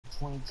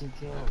22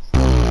 kills.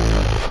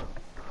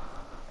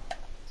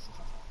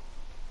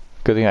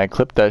 Good thing I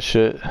clipped that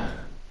shit.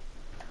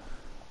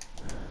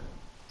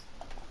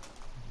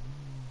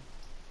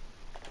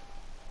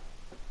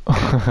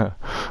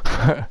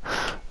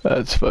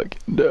 That's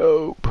fucking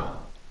dope.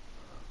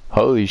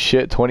 Holy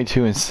shit,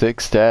 22 and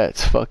 6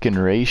 stats. Fucking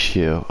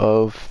ratio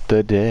of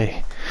the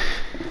day.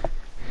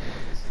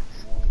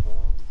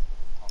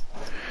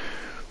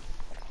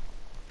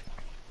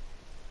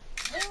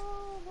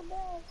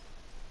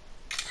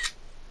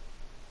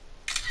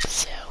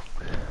 So,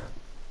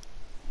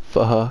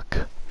 fuck.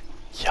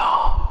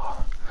 Yeah.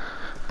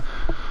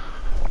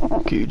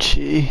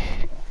 Gucci.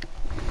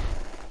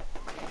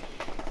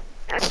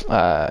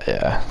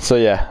 Yeah. So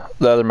yeah,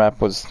 the other map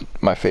was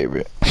my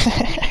favorite.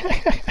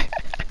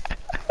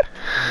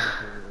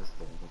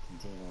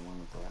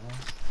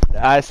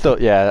 I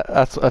still, yeah,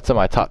 that's in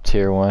my top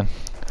tier one.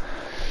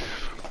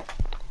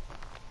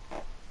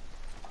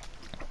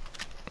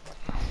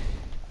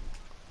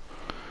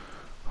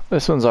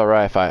 This one's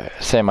alright if I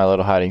say my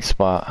little hiding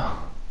spot.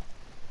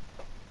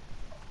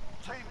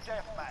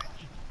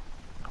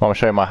 Want me to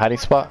show you my hiding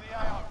spot?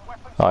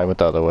 Oh, I went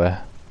the other way.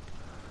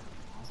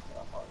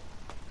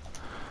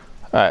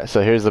 Alright,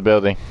 so here's the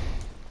building.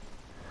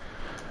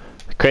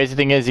 The crazy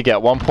thing is you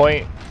got 1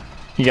 point.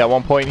 You got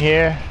 1 point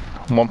here,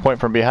 1 point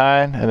from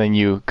behind, and then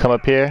you come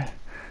up here,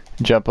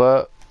 jump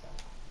up.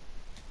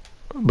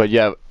 But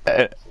yeah,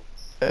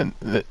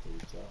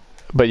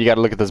 but you gotta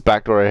look at this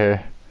back door right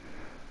here.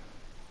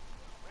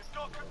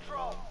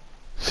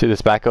 See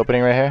this back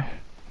opening right here?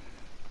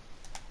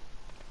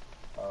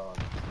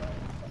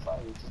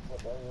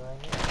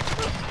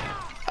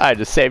 I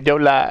just saved your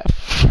life.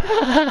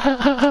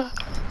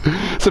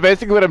 So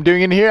basically what I'm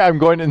doing in here, I'm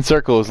going in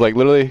circles, like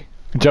literally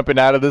jumping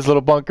out of this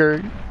little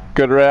bunker,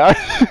 going around.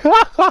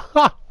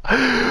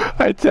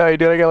 I tell you,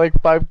 dude, I got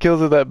like 5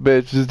 kills with that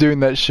bitch just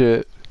doing that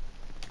shit.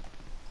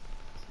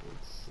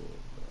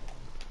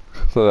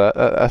 So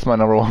that's my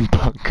 #1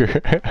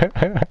 bunker.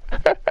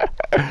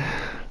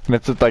 And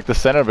it's at like the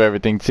center of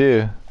everything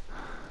too.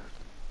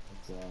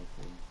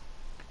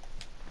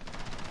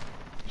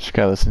 Just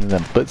gotta listen to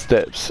them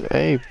footsteps.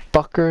 Hey,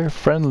 fucker,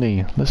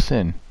 friendly.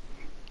 Listen.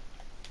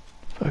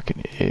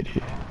 Fucking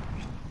idiot.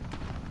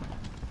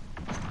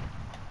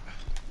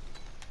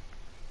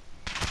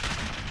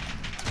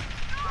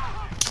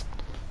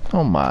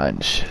 Don't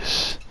mind,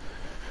 just...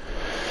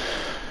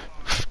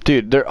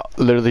 Dude, they're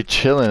literally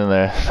chilling in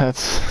there.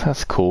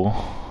 That's cool.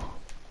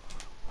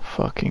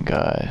 Fucking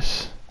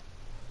guys.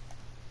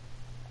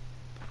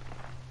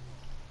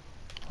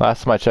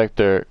 Last time I checked,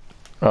 they're...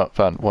 Oh,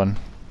 found one.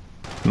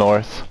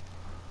 North.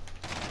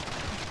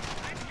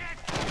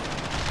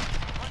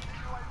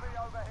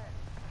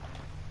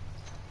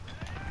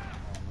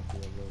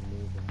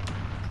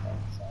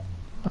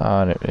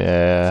 On it,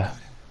 yeah.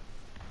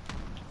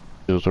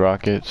 Those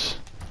rockets.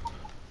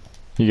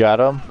 You got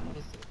them?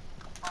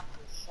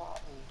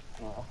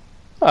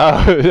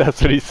 Oh,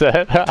 that's what he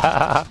said.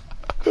 I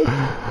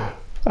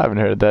haven't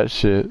heard that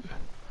shit.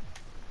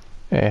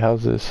 Hey,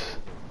 how's this?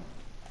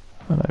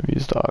 I've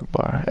used dog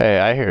bar. Hey,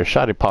 I hear a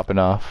shotty popping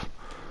off.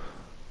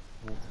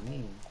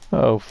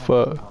 Oh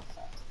fuck.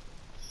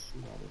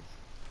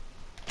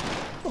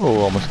 Oh,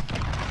 almost.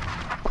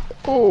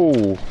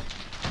 Oh.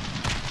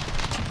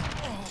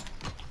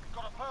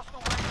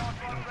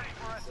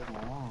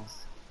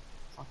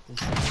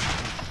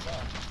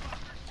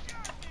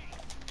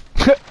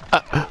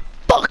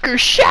 Fucker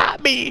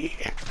shot me.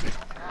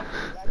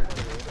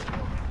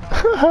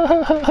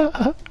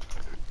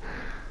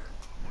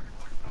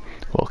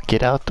 Well,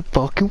 get out the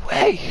fucking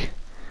way.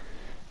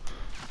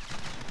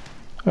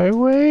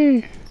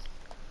 Away.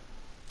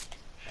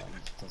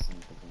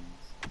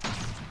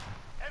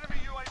 Enemy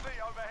UAV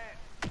overhead.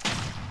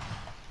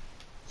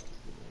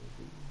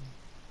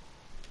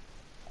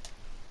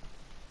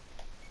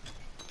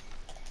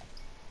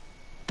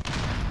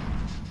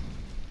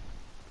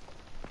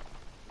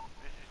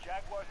 This is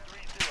Jaguar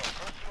 3-0.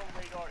 Personal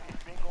radar is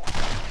bingo.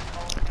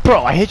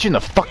 Bro, I hit you in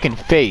the fucking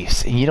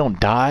face and you don't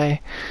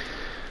die.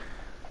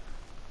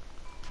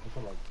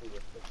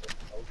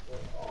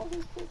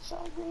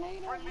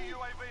 Friendly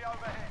UAV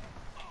overhead.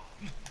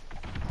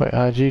 Wait,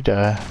 how'd you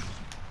die?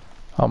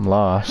 I'm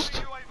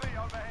lost. Enemy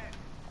UAV overhead.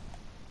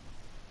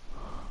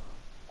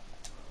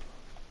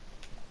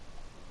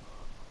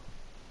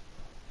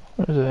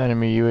 Where's the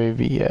enemy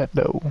UAV at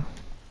though?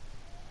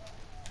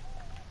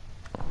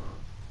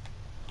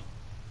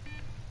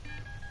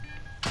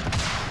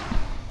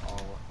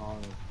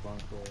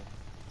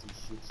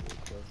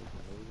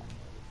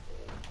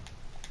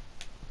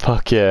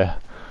 Fuck yeah.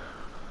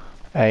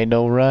 Ain't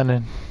no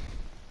running.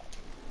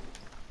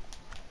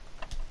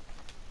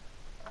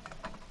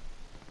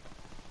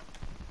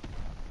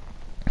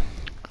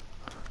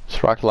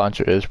 This rocket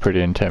launcher is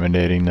pretty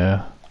intimidating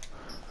though.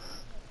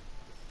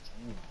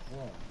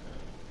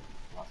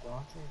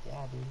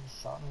 Yeah, dude,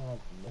 he shot me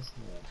like missed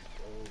me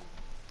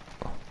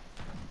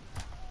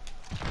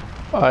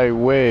like I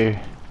way.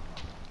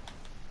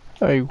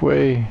 I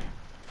way.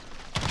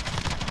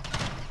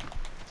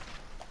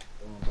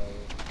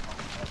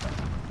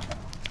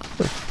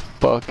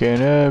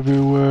 fucking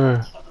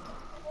everywhere.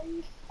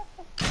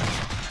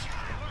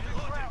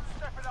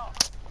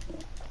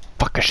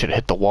 Fuck, I should've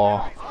hit the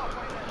wall.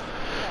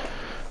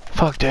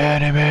 Fuck the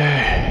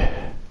enemy.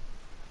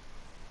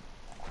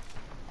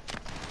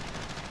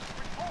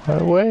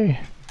 Right away.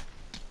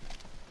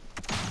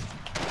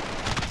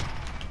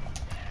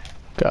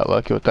 Got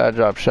lucky with that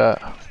drop shot.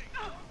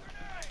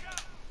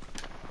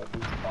 But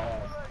these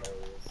balls,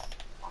 those.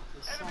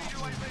 Enemy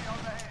UAV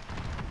overhead.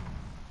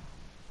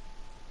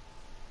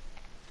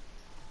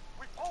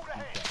 We pulled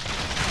ahead.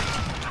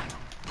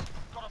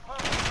 Got a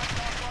personal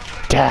radar drone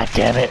ready. God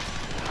damn it.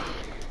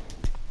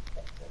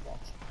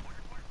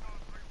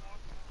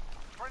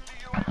 Friendly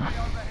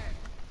UAV overhead.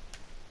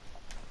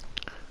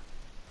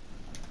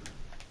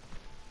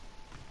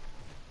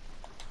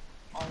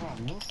 Oh yeah,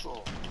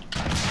 missile.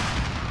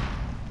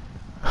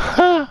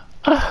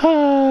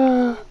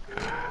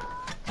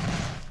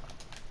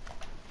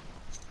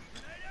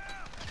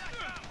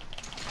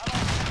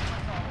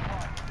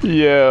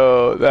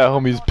 Yo, that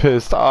homie's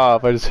pissed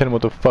off. I just hit him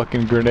with a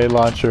fucking grenade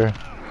launcher.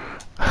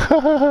 We've got a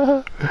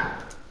UAV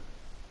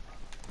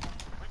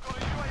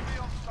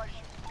on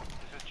station.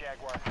 This is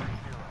Jaguar 3-0.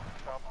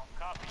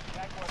 Copy.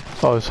 Jaguar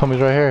 3-0. Oh, this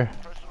homie's right here.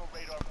 Personal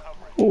radar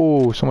coverage.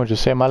 Ooh, someone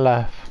just saved my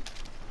life.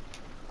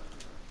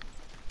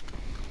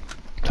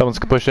 Someone's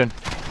pushing.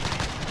 Cruise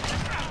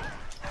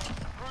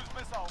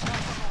missile.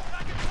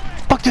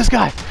 Fuck this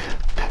guy!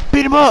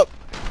 Beat him up!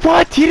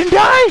 What? He didn't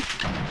die?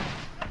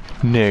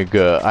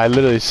 Nigga, I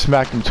literally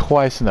smacked him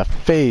twice in the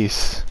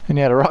face. And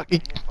he had a rocket.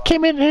 He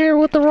came in here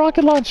with the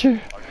rocket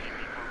launcher.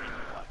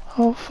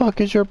 Oh,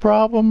 fuck is your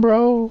problem,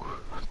 bro?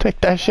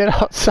 Take that shit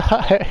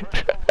outside.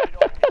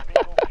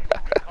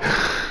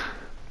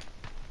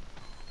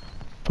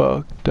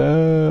 Fuck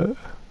that.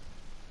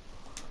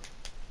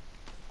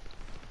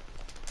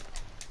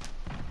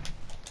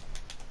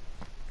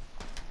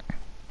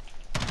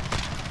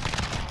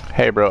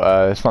 Hey,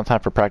 bro, it's not time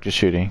for practice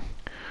shooting.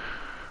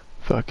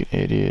 Fucking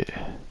idiot.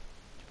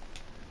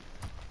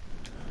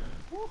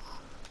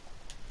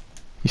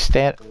 You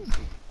stand.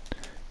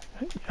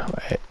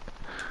 Alright.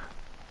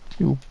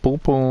 You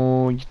boom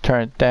boom. You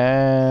turn it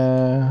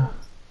down.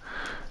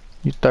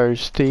 You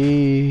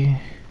thirsty.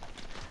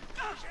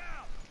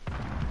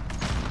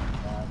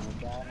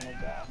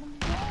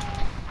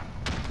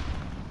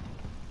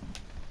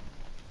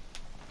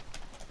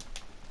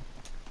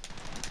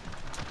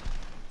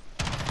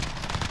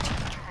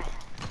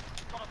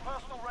 Got a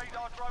personal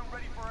radar drone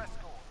ready for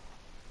escort.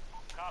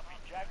 Copy.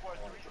 Jaguar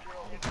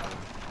 3-0 inbound.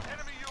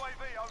 Enemy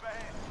UAV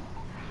overhead.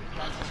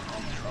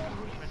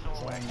 Missile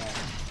away.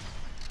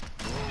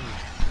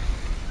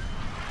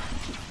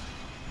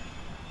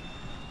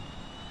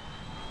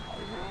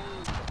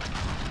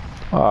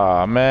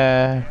 Aw,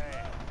 man.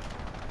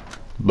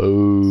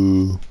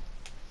 Boo.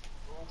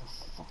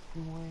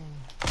 We've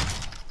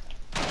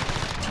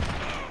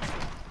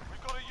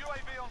got a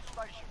UAV on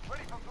station.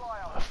 Ready for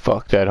flyout.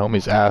 Fuck that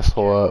homie's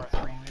asshole up.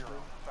 3-0.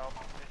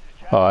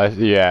 Oh,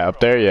 yeah, up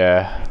there,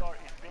 yeah.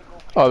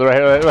 Oh, they're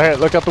right here,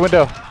 look out the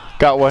window.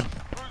 Got one. Cruise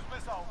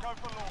missile. Go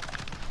for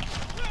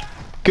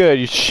launch. Good,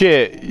 you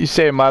shit. You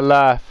saved my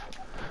life.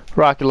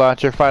 Rocket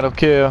launcher, final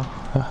kill.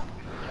 Missile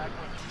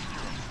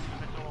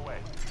away.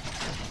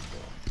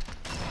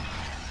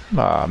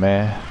 Aw,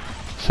 man.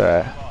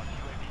 Sorry.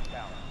 UAV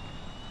down.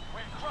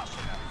 We're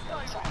crushing them.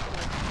 Stay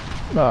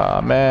ready.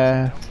 Aw,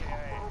 man.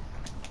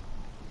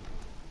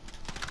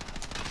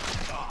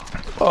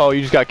 Oh,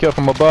 you just got killed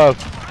from above.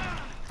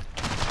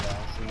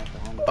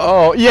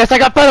 Oh, yes, I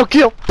got final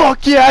kill.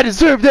 Fuck yeah, I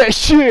deserve that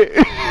shit.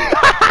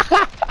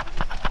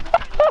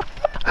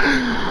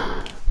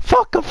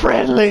 Fuck a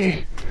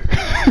friendly.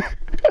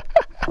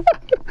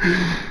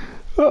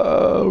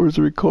 Where's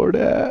the record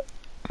at?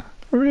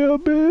 Real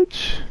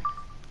bitch. Is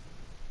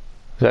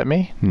that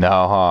me?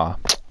 No, huh?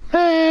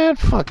 Man,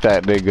 fuck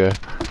that nigga.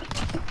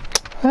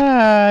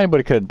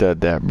 Anybody could have done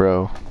that,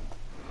 bro. I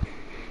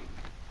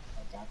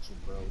got you,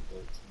 bro. 13.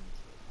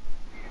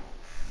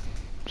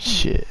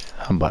 Shit,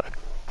 I'm about to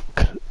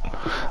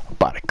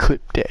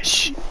clip that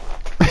shit.